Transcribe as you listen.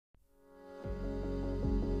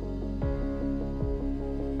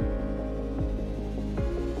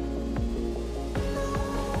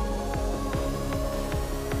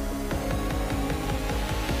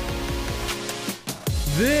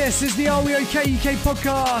This is the Are We OK UK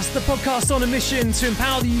podcast, the podcast on a mission to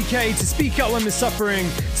empower the UK to speak up when we're suffering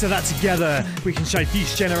so that together we can show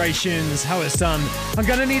future generations how it's done. I'm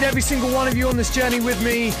going to need every single one of you on this journey with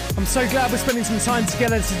me. I'm so glad we're spending some time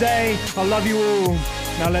together today. I love you all.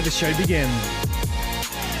 Now let the show begin.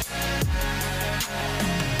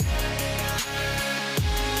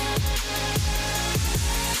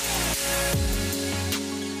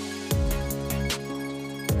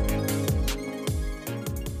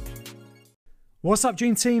 What's up,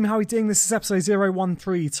 Dream Team? How are we doing? This is episode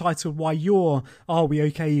 013, titled Why You're Are We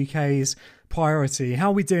OK UK's Priority. How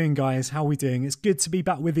are we doing, guys? How are we doing? It's good to be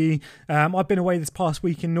back with you. I've been away this past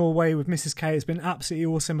week in Norway with Mrs. K. It's been absolutely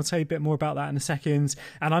awesome. I'll tell you a bit more about that in a second.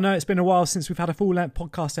 And I know it's been a while since we've had a full-length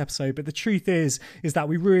podcast episode, but the truth is that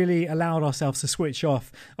we really allowed ourselves to switch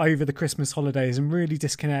off over the Christmas holidays and really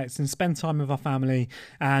disconnect and spend time with our family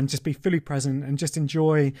and just be fully present and just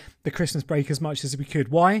enjoy the Christmas break as much as we could.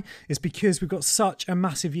 Why? It's because we've got such a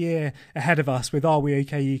massive year ahead of us with Are We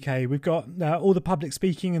OK UK. We've got all the public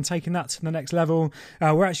speaking and taking that to the next level.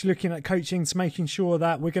 We're actually looking at coaching to making sure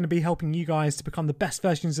that we're going to be helping you guys to become the best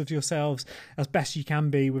versions of yourselves as best you can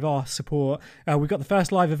be with our support. We've got the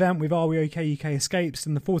first live event with Are We OK UK Escapes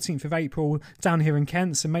on the 14th of April down here in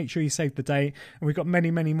Kent, so make sure you save the date. And we've got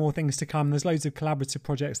many more things to come. There's loads of collaborative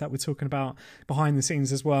projects that we're talking about behind the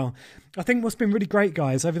scenes as well. I think what's been really great,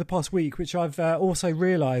 guys, over the past week, which I've also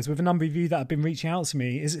realised with a number of you that have been reaching out to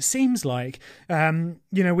me, is it seems like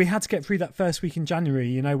we had to get through that first week in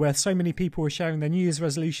January, where so many people were sharing their New Year's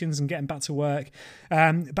resolutions and getting back to work,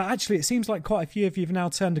 but actually it seems like quite a few of you have now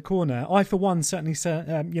turned a corner. I for one certainly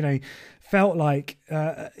felt like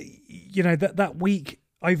that week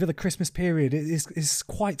over the Christmas period is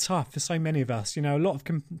quite tough for so many of us. A lot of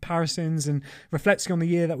comparisons and reflecting on the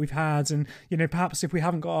year that we've had, and perhaps if we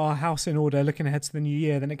haven't got our house in order looking ahead to the new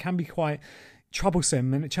year, then it can be quite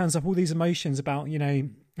troublesome, and it churns up all these emotions about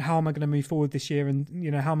how am I going to move forward this year, and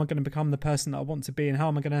how am I going to become the person that I want to be, and how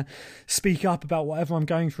am I going to speak up about whatever I'm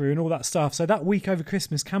going through and all that stuff. So that week over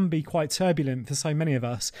Christmas can be quite turbulent for so many of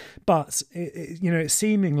us, but it's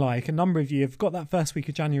seeming like a number of you have got that first week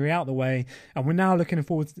of January out the way, and we're now looking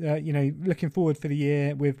forward for the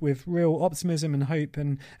year with real optimism and hope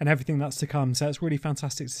and everything that's to come. So it's really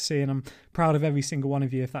fantastic to see, and I'm proud of every single one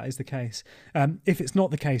of you if that is the case. If it's not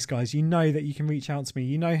the case, guys, you know that you can reach out to me.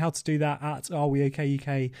 You know how to do that at Are We OK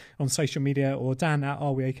UK on social media, or Dan at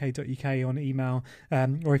areweok.uk on email,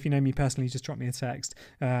 or if you know me personally, just drop me a text.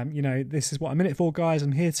 This is what I'm in it for, guys.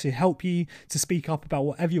 I'm here to help you to speak up about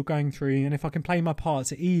whatever you're going through, and if I can play my part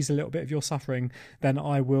to ease a little bit of your suffering, then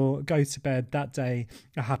I will go to bed that day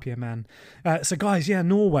a happier man. So guys,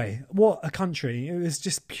 Norway, what a country. It was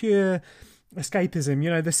just pure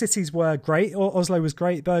escapism. The cities were great. Oslo was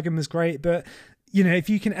great, Bergen was great, but if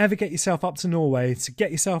you can ever get yourself up to Norway, to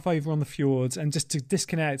get yourself over on the fjords and just to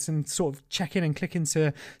disconnect and sort of check in and click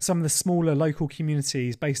into some of the smaller local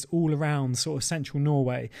communities based all around sort of central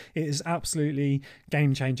Norway, it is absolutely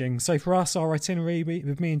game changing. So for us, our itinerary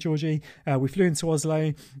with me and Georgie, we flew into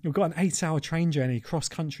Oslo. We've got an 8-hour train journey cross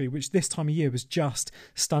country, which this time of year was just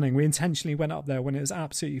stunning. We intentionally went up there when it was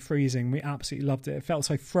absolutely freezing. We absolutely loved it. It felt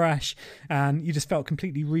so fresh, and you just felt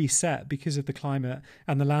completely reset because of the climate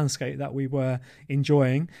and the landscape that we were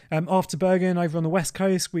enjoying. After Bergen, over on the west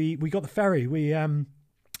coast, we got the ferry. We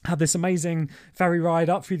had this amazing ferry ride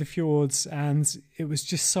up through the fjords, and it was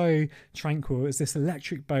just so tranquil. It was this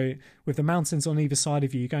electric boat with the mountains on either side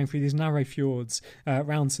of you going through these narrow fjords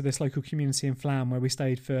round to this local community in Flam, where we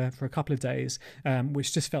stayed for a couple of days,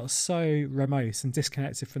 which just felt so remote and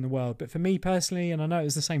disconnected from the world. But for me personally, and I know it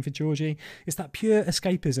was the same for Georgie, it's that pure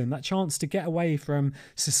escapism, that chance to get away from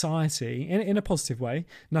society in a positive way,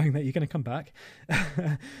 knowing that you're going to come back,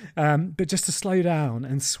 but just to slow down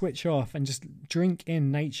and switch off and just drink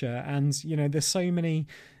in nature. And there's so many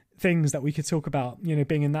things that we could talk about,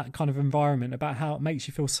 being in that kind of environment, about how it makes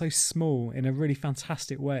you feel so small in a really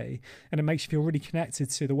fantastic way, and it makes you feel really connected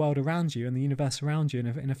to the world around you and the universe around you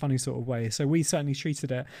in a funny sort of way. So we certainly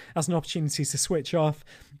treated it as an opportunity to switch off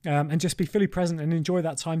and just be fully present and enjoy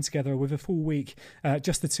that time together with a full week,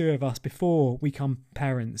 just the two of us, before we become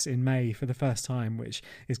parents in May for the first time, which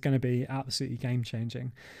is going to be absolutely game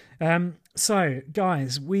changing. So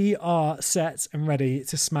guys, we are set and ready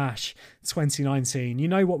to smash 2019. You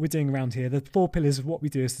know what we're doing around here. The 4 pillars of what we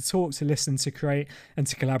do is to talk, to listen, to create, and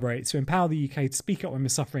to collaborate, to empower the UK to speak up when we're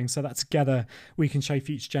suffering, so that together we can show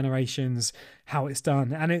future generations how it's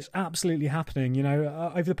done. And it's absolutely happening. You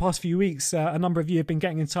know, over the past few weeks, a number of you have been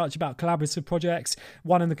getting in touch about collaborative projects,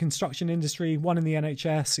 one in the construction industry, one in the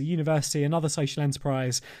NHS, a university, another social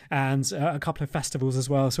enterprise, and a couple of festivals as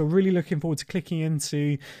well. So we're really looking forward to clicking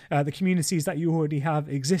into the communities that you already have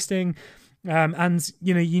existing. And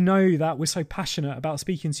you know that we're so passionate about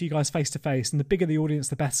speaking to you guys face to face, and the bigger the audience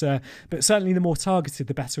the better, but certainly the more targeted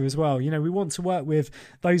the better as well. You know, we want to work with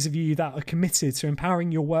those of you that are committed to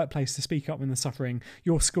empowering your workplace to speak up when they're suffering,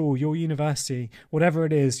 your school, your university, whatever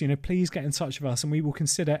it is. You know, please get in touch with us and we will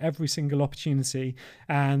consider every single opportunity.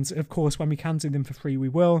 And of course, when we can do them for free, we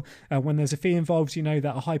will. When there's a fee involved, you know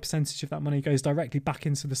that a high percentage of that money goes directly back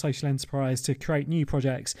into the social enterprise to create new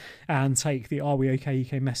projects and take the Are We OK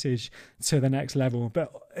UK message to the next level. But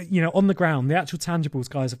on the ground, the actual tangibles,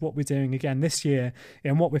 guys, of what we're doing again this year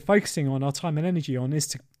and what we're focusing on our time and energy on is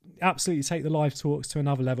to absolutely take the live talks to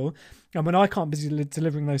another level. And when I can't be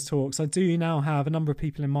delivering those talks, I do now have a number of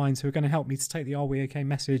people in mind who are going to help me to take the Are We OK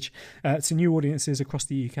message to new audiences across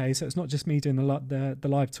the UK. So it's not just me doing the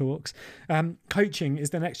live talks. Coaching is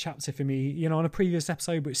the next chapter for me. On a previous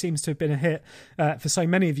episode, which seems to have been a hit for so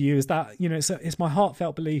many of you, is that it's my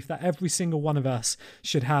heartfelt belief that every single one of us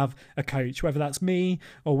should have a coach, whether that's me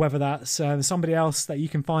or whether that's somebody else that you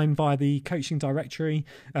can find via the coaching directory,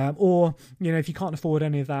 or if you can't afford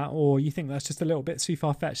any of that, or you think that's just a little bit too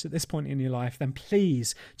far-fetched at this point in your life, then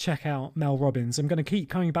please check out Mel Robbins. I'm going to keep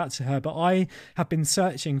coming back to her, but I have been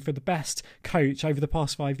searching for the best coach over the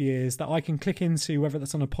past 5 years that I can click into, whether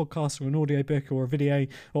that's on a podcast or an audiobook or a video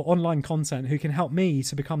or online content, who can help me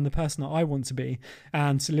to become the person that I want to be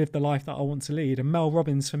and to live the life that I want to lead. And Mel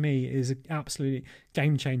Robbins for me is an absolute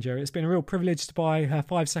game changer. It's been a real privilege to buy her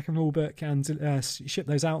 5-second rule book and ship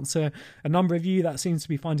those out to a number of you that seems to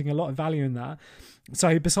be finding a lot of value in that.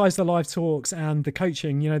 So besides the live talks and the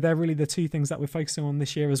coaching, they're really the 2 things that we're focusing on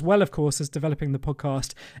this year, as well, of course, as developing the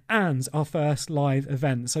podcast and our first live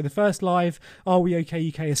event. So the first live Are We OK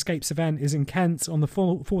UK Escapes event is in Kent on the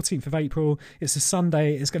 14th of April. It's a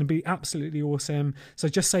Sunday. It's going to be absolutely awesome. So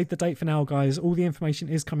just save the date for now, guys. All the information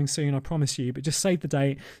is coming soon, I promise you, but just save the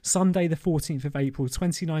date. Sunday the 14th of April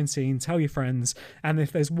 2019. Tell your friends. And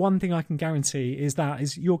if there's one thing I can guarantee is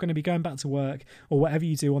you're going to be going back to work or whatever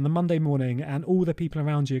you do on the Monday morning, and all the people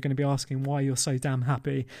around you are going to be asking why you're so damn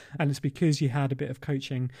happy, and it's because you had a bit of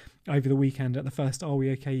coaching over the weekend at the first Are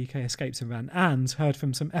We OK UK Escapes event and heard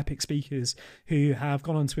from some epic speakers who have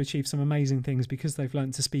gone on to achieve some amazing things because they've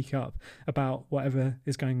learned to speak up about whatever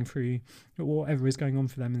is going on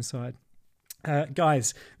for them inside.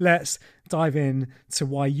 Guys, let's dive in to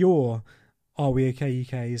why your Are We OK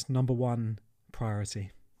UK's number 1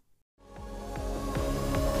 priority.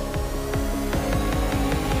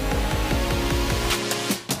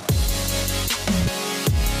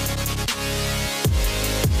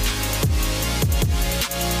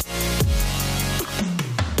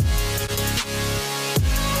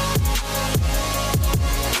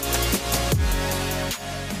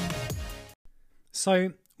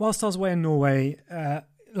 So whilst I was away in Norway,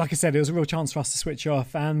 like I said, it was a real chance for us to switch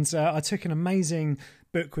off, and I took an amazing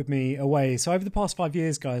book with me away. So over the past 5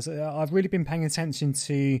 years, guys, I've really been paying attention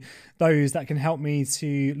to those that can help me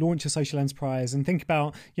to launch a social enterprise and think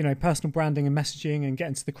about, personal branding and messaging and get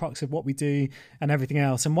into the crux of what we do and everything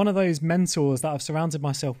else. And one of those mentors that I've surrounded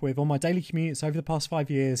myself with on my daily commutes over the past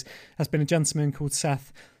 5 years has been a gentleman called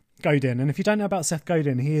Seth Godin. And if you don't know about Seth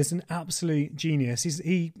Godin, he is an absolute genius.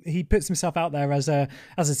 He puts himself out there as a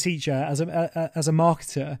teacher, as a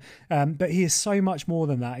marketer, but he is so much more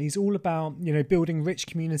than that. He's all about building rich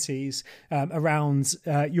communities around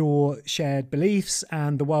your shared beliefs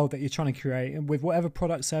and the world that you're trying to create, and with whatever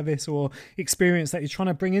product, service, or experience that you're trying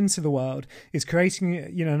to bring into the world, is creating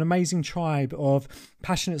an amazing tribe of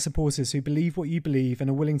passionate supporters who believe what you believe and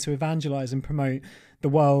are willing to evangelize and promote the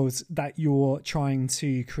world that you're trying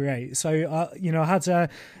to create. So, I had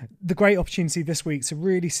the great opportunity this week to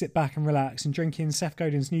really sit back and relax and drink in Seth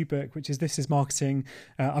Godin's new book, which is This Is Marketing.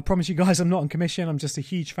 I promise you guys, I'm not on commission. I'm just a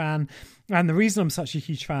huge fan. And the reason I'm such a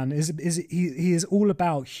huge fan is he is all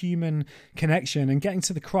about human connection and getting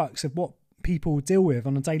to the crux of what people deal with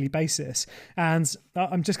on a daily basis. And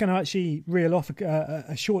I'm just going to actually reel off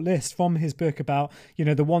a short list from his book about,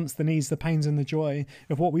 the wants, the needs, the pains and the joy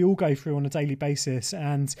of what we all go through on a daily basis.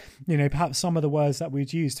 And, perhaps some of the words that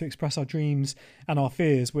we'd use to express our dreams and our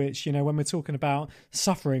fears, which, when we're talking about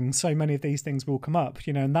suffering, so many of these things will come up,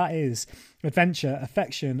 and that is adventure,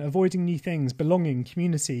 affection, avoiding new things, belonging,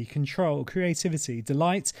 community, control, creativity,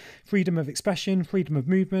 delight, freedom of expression, freedom of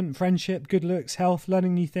movement, friendship, good looks, health,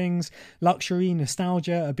 learning new things, luxury,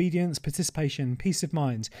 nostalgia, obedience, participation, peace of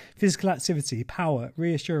mind, physical activity, power,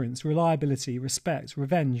 reassurance, reliability, respect,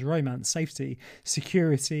 revenge, romance, safety,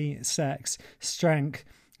 security, sex, strength,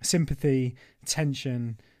 sympathy,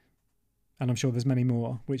 tension, and I'm sure there's many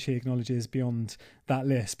more, which he acknowledges beyond that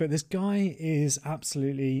list. But this guy is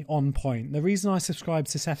absolutely on point. The reason I subscribe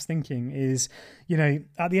to Seth's thinking is,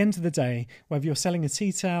 at the end of the day, whether you're selling a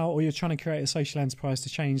tea towel or you're trying to create a social enterprise to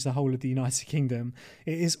change the whole of the United Kingdom,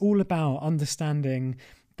 it is all about understanding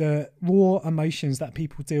the raw emotions that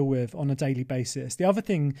people deal with on a daily basis. The other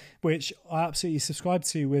thing which I absolutely subscribe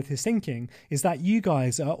to with his thinking is that you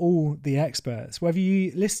guys are all the experts. Whether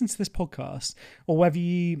you listen to this podcast or whether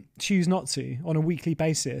you choose not to on a weekly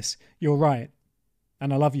basis, you're right.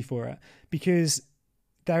 And I love you for it, because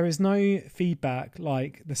there is no feedback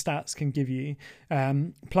like the stats can give you,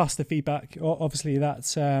 plus the feedback, obviously, that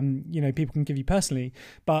people can give you personally.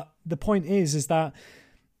 But the point is that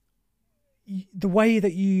the way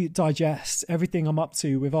that you digest everything I'm up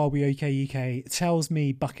to with Are We OK UK tells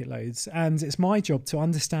me bucket loads, and it's my job to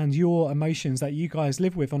understand your emotions that you guys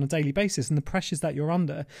live with on a daily basis and the pressures that you're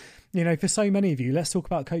under. For so many of you, let's talk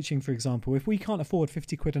about coaching, for example. If we can't afford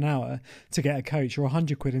 50 quid an hour to get a coach, or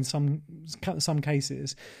 100 quid in some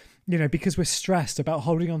cases, because we're stressed about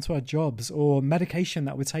holding on to our jobs or medication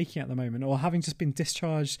that we're taking at the moment, or having just been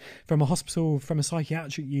discharged from a hospital, from a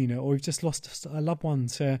psychiatric unit, or we've just lost a loved one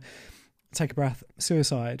to take a breath,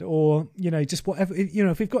 suicide, or just whatever,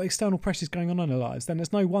 if we've got external pressures going on in our lives, then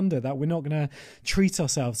it's no wonder that we're not going to treat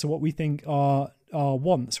ourselves to what we think are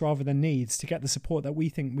wants rather than needs, to get the support that we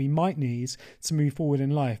think we might need to move forward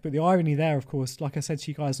in life. But the irony there, of course, like I said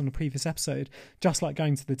to you guys on a previous episode, just like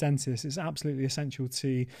going to the dentist, it's absolutely essential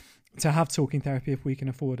to have talking therapy if we can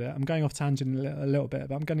afford it. I'm going off tangent a little bit,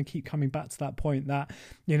 but I'm going to keep coming back to that point that,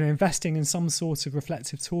 investing in some sort of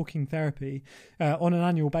reflective talking therapy on an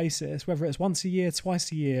annual basis, whether it's once a year, twice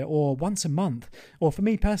a year, or once a month, or for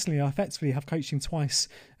me personally, I effectively have coaching twice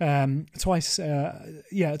a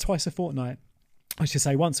fortnight. I should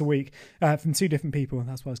say once a week, from two different people.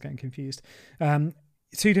 That's why I was getting confused.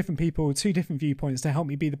 Two different people, two different viewpoints to help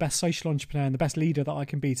me be the best social entrepreneur and the best leader that I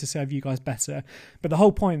can be to serve you guys better. But the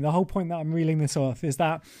whole point that I'm reeling this off is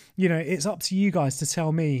that, it's up to you guys to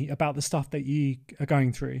tell me about the stuff that you are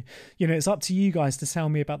going through. It's up to you guys to tell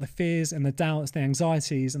me about the fears and the doubts, the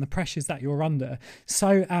anxieties and the pressures that you're under,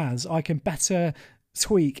 so as I can better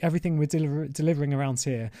tweak everything we're delivering around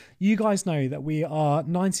here. You guys know that we are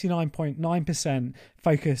 99.9%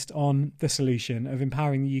 focused on the solution of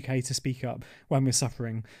empowering the UK to speak up when we're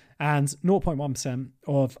suffering, and 0.1%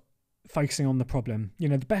 of focusing on the problem.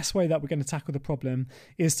 The best way that we're going to tackle the problem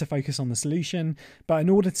is to focus on the solution. But in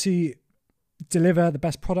order to deliver the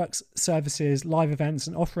best products, services, live events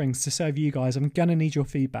and offerings to serve you guys, I'm going to need your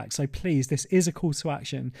feedback. So please, this is a call to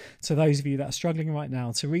action to those of you that are struggling right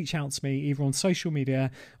now to reach out to me either on social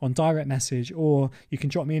media, on direct message, or you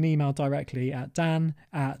can drop me an email directly at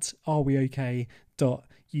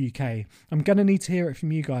dan@areweok.uk. I'm going to need to hear it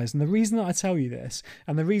from you guys. And the reason that I tell you this,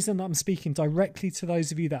 and the reason that I'm speaking directly to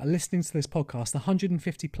those of you that are listening to this podcast, the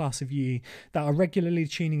 150 plus of you that are regularly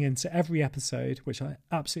tuning in to every episode, which I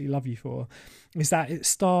absolutely love you for, is that it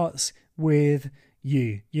starts with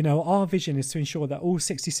you. Our vision is to ensure that all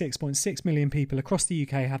 66.6 million people across the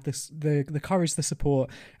UK have the courage, the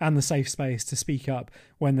support and the safe space to speak up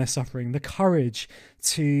when they're suffering, the courage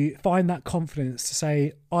to find that confidence to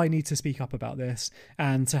say, I need to speak up about this,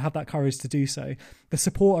 and to have that courage to do so, the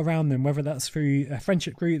support around them, whether that's through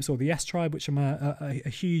friendship groups or the S Tribe, which I'm a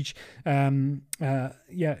huge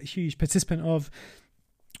huge participant of,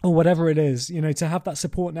 or whatever it is, to have that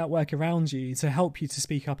support network around you to help you to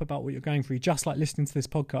speak up about what you're going through, just like listening to this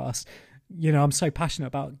podcast. I'm so passionate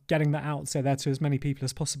about getting that out there to as many people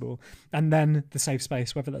as possible. And then the safe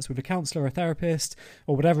space, whether that's with a counsellor, a therapist,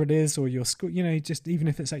 or whatever it is, or your school, just even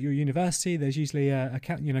if it's at your university, there's usually a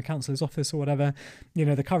counsellor's office or whatever.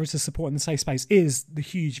 The courage, the support and the safe space is the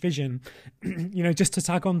huge vision. Just to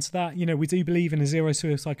tag on to that, we do believe in a zero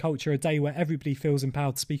suicide culture, a day where everybody feels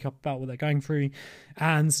empowered to speak up about what they're going through.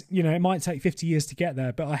 And, it might take 50 years to get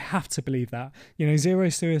there, but I have to believe that, zero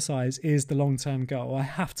suicides is the long-term goal. I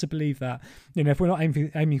have to believe that that, you know, if we're not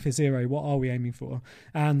aiming for zero, what are we aiming for?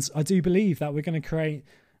 And I do believe that we're going to create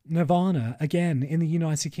nirvana again in the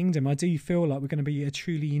United Kingdom. I do feel like we're going to be a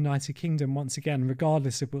truly united kingdom once again,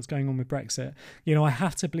 regardless of what's going on with Brexit. You know, I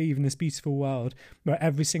have to believe in this beautiful world where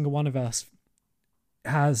every single one of us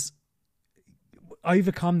has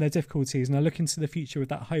overcome their difficulties and are looking to the future with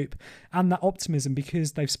that hope and that optimism,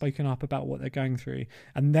 because they've spoken up about what they're going through,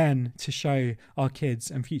 and then to show our kids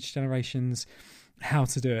and future generations how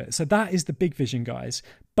to do it. So that is the big vision, guys.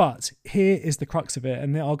 But here is the crux of it,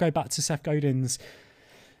 and I'll go back to Seth Godin's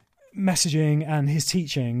messaging and his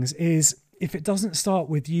teachings, is if it doesn't start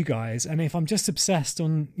with you guys, and if I'm just obsessed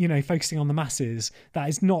on, you know, focusing on the masses, that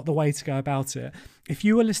is not the way to go about it. If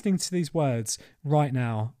you are listening to these words right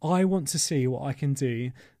now, I want to see what I can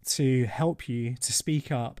do to help you to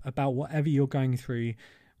speak up about whatever you're going through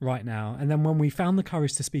right now. And then when we found the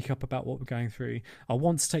courage to speak up about what we're going through, I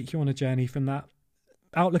want to take you on a journey from that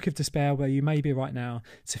outlook of despair where you may be right now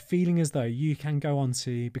to feeling as though you can go on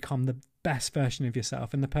to become the best version of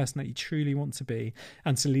yourself and the person that you truly want to be,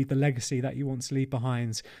 and to leave the legacy that you want to leave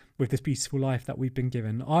behind with this beautiful life that we've been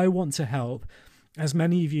given. I want to help as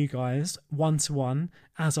many of you guys one-to-one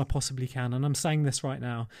as I possibly can, and I'm saying this right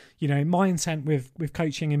now. You know, my intent with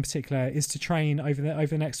coaching in particular is to train over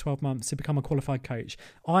the next 12 months to become a qualified coach.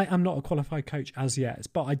 I am not a qualified coach as yet,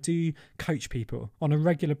 but I do coach people on a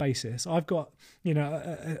regular basis. I've got, you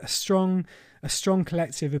know, a strong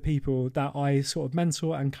collective of people that I sort of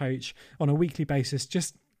mentor and coach on a weekly basis.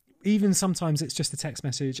 Just even sometimes it's just a text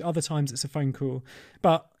message, other times it's a phone call.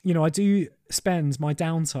 But, you know, I do spend my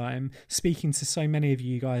downtime speaking to so many of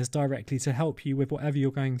you guys directly to help you with whatever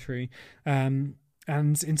you're going through. And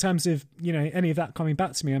in terms of, you know, any of that coming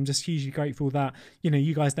back to me, I'm just hugely grateful that, you know,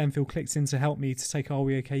 you guys then feel clicked in to help me to take Are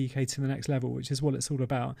We OK UK to the next level, which is what it's all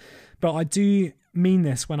about. But I do mean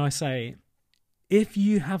this when I say, if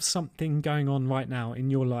you have something going on right now in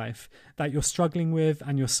your life that you're struggling with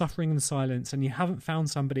and you're suffering in silence and you haven't found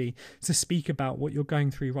somebody to speak about what you're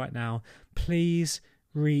going through right now, please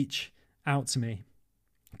reach out to me.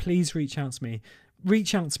 Please reach out to me.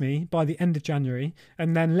 Reach out to me by the end of January,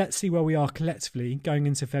 and then let's see where we are collectively going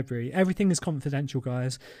into February. Everything is confidential,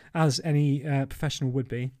 guys, as any professional would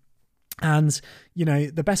be. And, you know,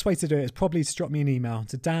 the best way to do it is probably to drop me an email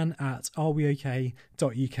to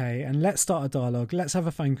dan@areweok.uk, and let's start a dialogue. Let's have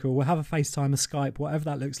a phone call. We'll have a FaceTime, a Skype, whatever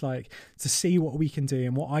that looks like, to see what we can do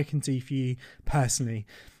and what I can do for you personally.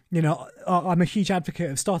 You know, I'm a huge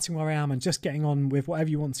advocate of starting where I am and just getting on with whatever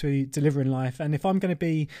you want to deliver in life. And if I'm going to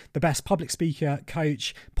be the best public speaker,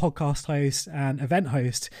 coach, podcast host, and event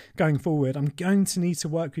host going forward, I'm going to need to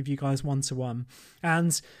work with you guys one-to-one.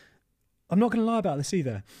 And I'm not going to lie about this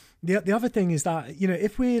either. The other thing is that, you know,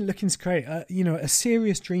 if we're looking to create a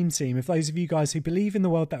serious dream team of those of you guys who believe in the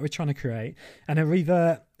world that we're trying to create and are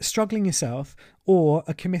either struggling yourself or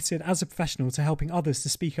are committed as a professional to helping others to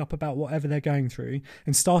speak up about whatever they're going through,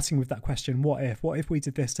 and starting with that question, what if we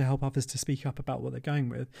did this to help others to speak up about what they're going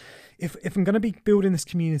with? If I'm going to be building this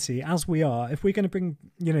community as we are, if we're going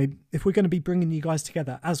to be bringing you guys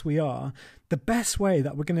together as we are, the best way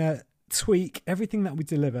that we're going to tweak everything that we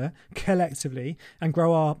deliver collectively and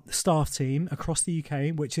grow our staff team across the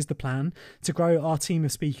UK, which is the plan, to grow our team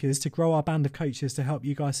of speakers, to grow our band of coaches to help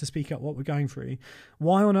you guys to speak up what we're going through.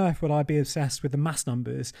 Why on earth would I be obsessed with the mass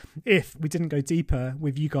numbers if we didn't go deeper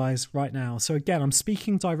with you guys right now? So again, I'm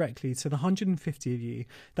speaking directly to the 150 of you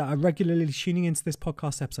that are regularly tuning into this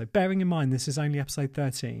podcast episode. Bearing in mind this is only episode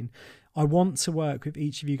 13, I want to work with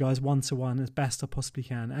each of you guys one-to-one as best I possibly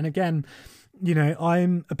can. And again, you know,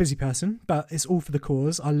 I'm a busy person, but it's all for the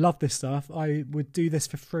cause. I love this stuff. I would do this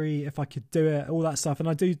for free if I could do it, all that stuff. And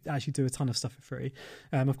I do actually do a ton of stuff for free.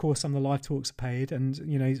 Of course, some of the live talks are paid, and,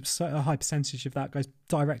 you know, a high percentage of that goes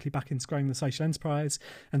directly back into growing the social enterprise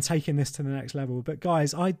and taking this to the next level. But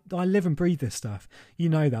guys, I live and breathe this stuff. You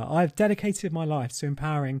know that. I've dedicated my life to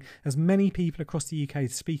empowering as many people across the UK to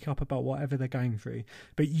speak up about whatever they're going through.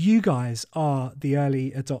 But you guys are the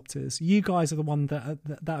early adopters. You guys are the one that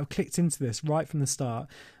have clicked into this right from the start.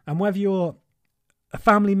 And whether you're a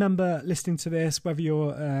family member listening to this, whether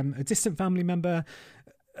you're a distant family member,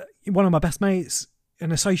 one of my best mates,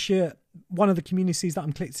 an associate, one of the communities that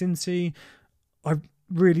I'm clicked into, I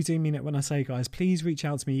really do mean it when I say, guys, please reach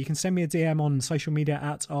out to me. You can send me a DM on social media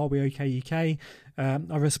at @AreWeOKUK.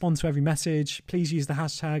 I respond to every message. Please use the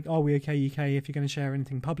hashtag #AreWeOKUK if you're going to share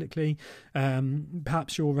anything publicly.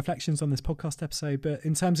 Perhaps your reflections on this podcast episode. But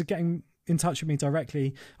in terms of getting in touch with me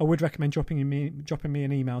directly, I would recommend dropping me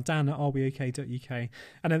an email, dan@areweok.uk.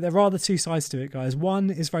 And there are the two sides to it, guys.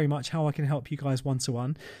 One is very much how I can help you guys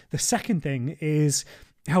one-to-one. The second thing is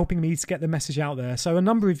helping me to get the message out there. So a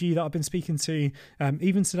number of you that I've been speaking to,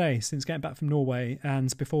 even today, since getting back from Norway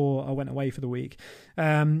and before I went away for the week,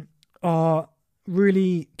 are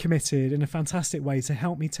really committed in a fantastic way to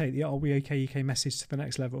help me take the Are We OK UK message to the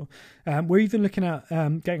next level. We're even looking at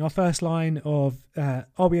getting our first line of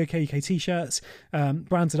Are We OK UK t-shirts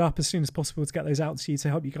branded up as soon as possible to get those out to you to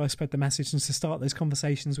help you guys spread the message and to start those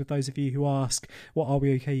conversations with those of you who ask what Are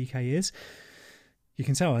We OK UK is. You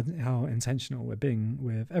can tell how intentional we're being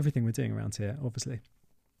with everything we're doing around here, obviously.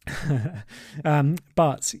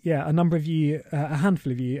 But yeah, a number of you, a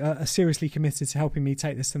handful of you, are seriously committed to helping me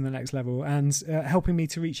take this to the next level and helping me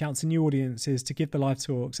to reach out to new audiences, to give the live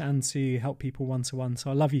talks and to help people one-to-one. So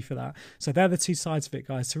I love you for that. So they're the two sides of it,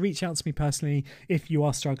 guys. To reach out to me personally if you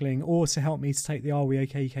are struggling, or to help me to take the Are We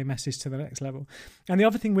OK UK message to the next level. And the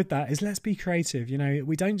other thing with that is, let's be creative. You know,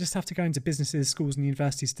 we don't just have to go into businesses, schools and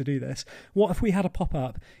universities to do this. What if we had a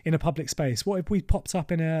pop-up in a public space? What if we popped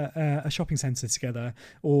up in a shopping centre together,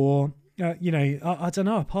 or you know, I don't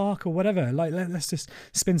know, a park or whatever? Like, let's just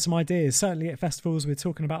spin some ideas. Certainly at festivals, we're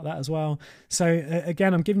talking about that as well. So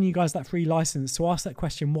again, I'm giving you guys that free license to ask that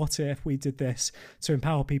question, what if we did this, to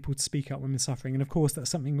empower people to speak up when they're suffering. And of course, that's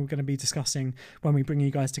something we're going to be discussing when we bring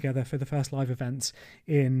you guys together for the first live event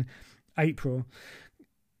in April.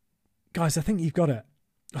 Guys, I think you've got it.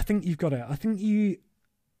 I think you've got it. I think you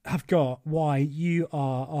have got why you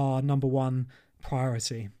are our number one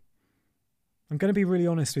priority. I'm going to be really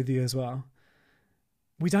honest with you as well.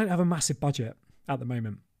 We don't have a massive budget at the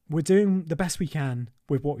moment. We're doing the best we can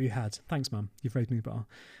with what we had. Thanks, Mum. You've raised me the bar.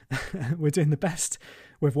 We're doing the best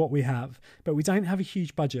with what we have, but we don't have a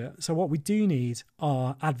huge budget. So what we do need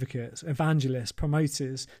are advocates, evangelists,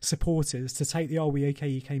 promoters, supporters to take the Are We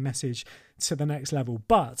OK UK message to the next level.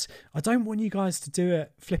 But I don't want you guys to do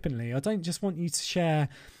it flippantly. I don't just want you to share,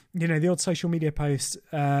 you know, the odd social media post,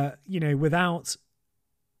 you know, without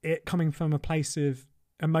it coming from a place of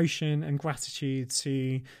emotion and gratitude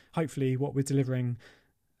to hopefully what we're delivering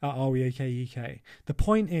at Are We OK UK. The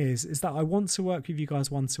point is that I want to work with you guys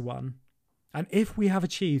one-to-one. And if we have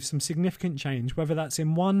achieved some significant change, whether that's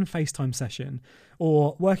in one FaceTime session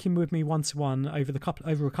or working with me one-to-one over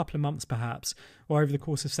a couple of months perhaps, or over the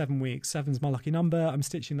course of 7 weeks, 7's my lucky number. I'm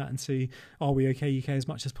stitching that into Are We OK UK as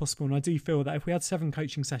much as possible. And I do feel that if we had 7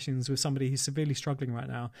 coaching sessions with somebody who's severely struggling right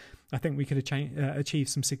now, I think we could achieve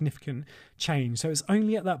some significant change. So it's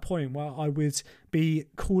only at that point where I would be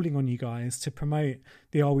calling on you guys to promote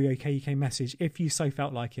the Are We OK UK message if you so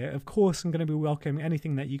felt like it. Of course, I'm going to be welcoming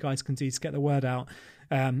anything that you guys can do to get the word out.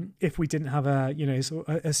 If we didn't have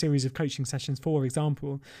a series of coaching sessions, for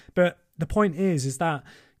example. But the point is that,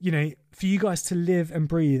 you know, for you guys to live and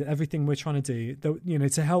breathe everything we're trying to do, you know,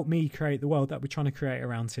 to help me create the world that we're trying to create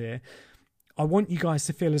around here, I want you guys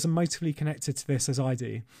to feel as emotively connected to this as I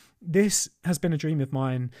do. This has been a dream of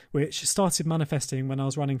mine, which started manifesting when I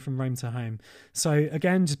was running from Rome to home. So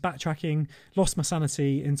again, just backtracking, lost my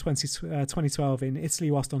sanity in 2012 in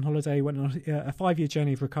Italy whilst on holiday, went on a 5-year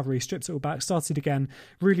journey of recovery, stripped it all back, started again,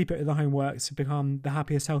 really put in the homework to become the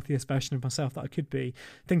happiest, healthiest version of myself that I could be,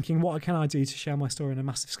 thinking what can I do to share my story on a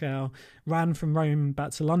massive scale. Ran from Rome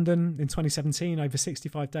back to London in 2017, over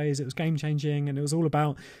 65 days. It was game-changing, and it was all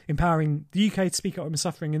about empowering the UK to speak up when we're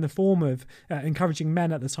suffering in the form of encouraging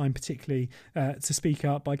men at the time, particularly to speak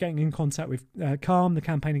up by getting in contact with Calm, the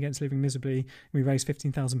campaign against living miserably. We raised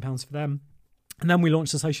 £15,000 for them. And then we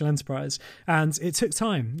launched a social enterprise, and it took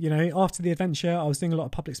time. You know, after the adventure, I was doing a lot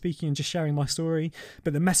of public speaking and just sharing my story,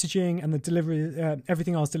 but the messaging and the delivery,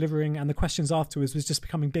 everything I was delivering and the questions afterwards was just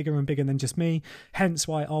becoming bigger and bigger than just me. Hence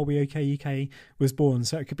why Are We OK UK was born.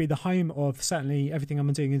 So it could be the home of certainly everything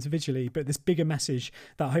I'm doing individually, but this bigger message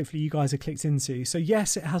that hopefully you guys have clicked into. So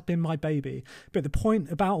yes, it has been my baby, but the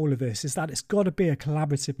point about all of this is that it's got to be a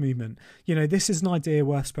collaborative movement. You know, this is an idea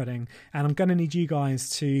worth spreading, and I'm going to need you guys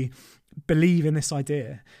to believe in this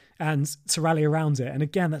idea and to rally around it. And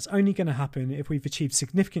again, that's only going to happen if we've achieved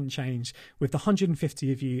significant change with the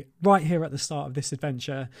 150 of you right here at the start of this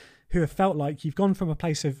adventure who have felt like you've gone from a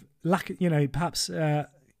place of lack, you know, perhaps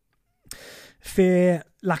fear,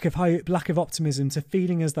 lack of hope, lack of optimism, to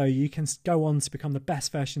feeling as though you can go on to become the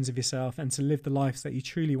best versions of yourself and to live the lives that you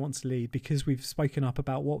truly want to lead, because we've spoken up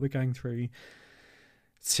about what we're going through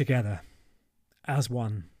together as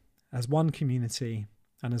one community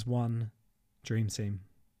and as one dream team.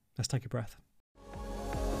 Let's take a breath.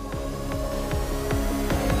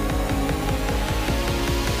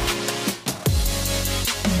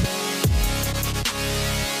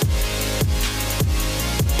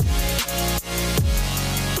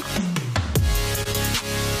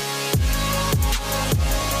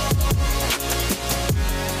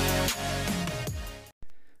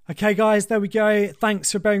 Okay, guys, there we go.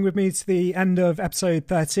 Thanks for bearing with me to the end of episode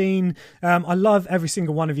 13. I love every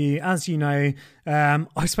single one of you. As you know,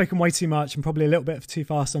 I've spoken way too much and probably a little bit too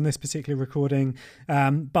fast on this particular recording.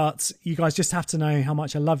 But you guys just have to know how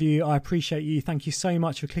much I love you. I appreciate you. Thank you so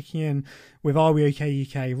much for clicking in with Are We OK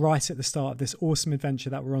UK right at the start of this awesome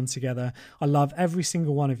adventure that we're on together. I love every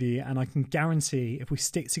single one of you, and I can guarantee if we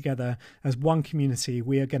stick together as one community,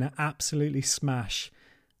 we are going to absolutely smash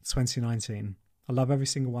 2019. I love every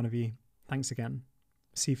single one of you. Thanks again.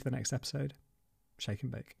 See you for the next episode. Shake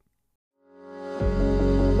and bake.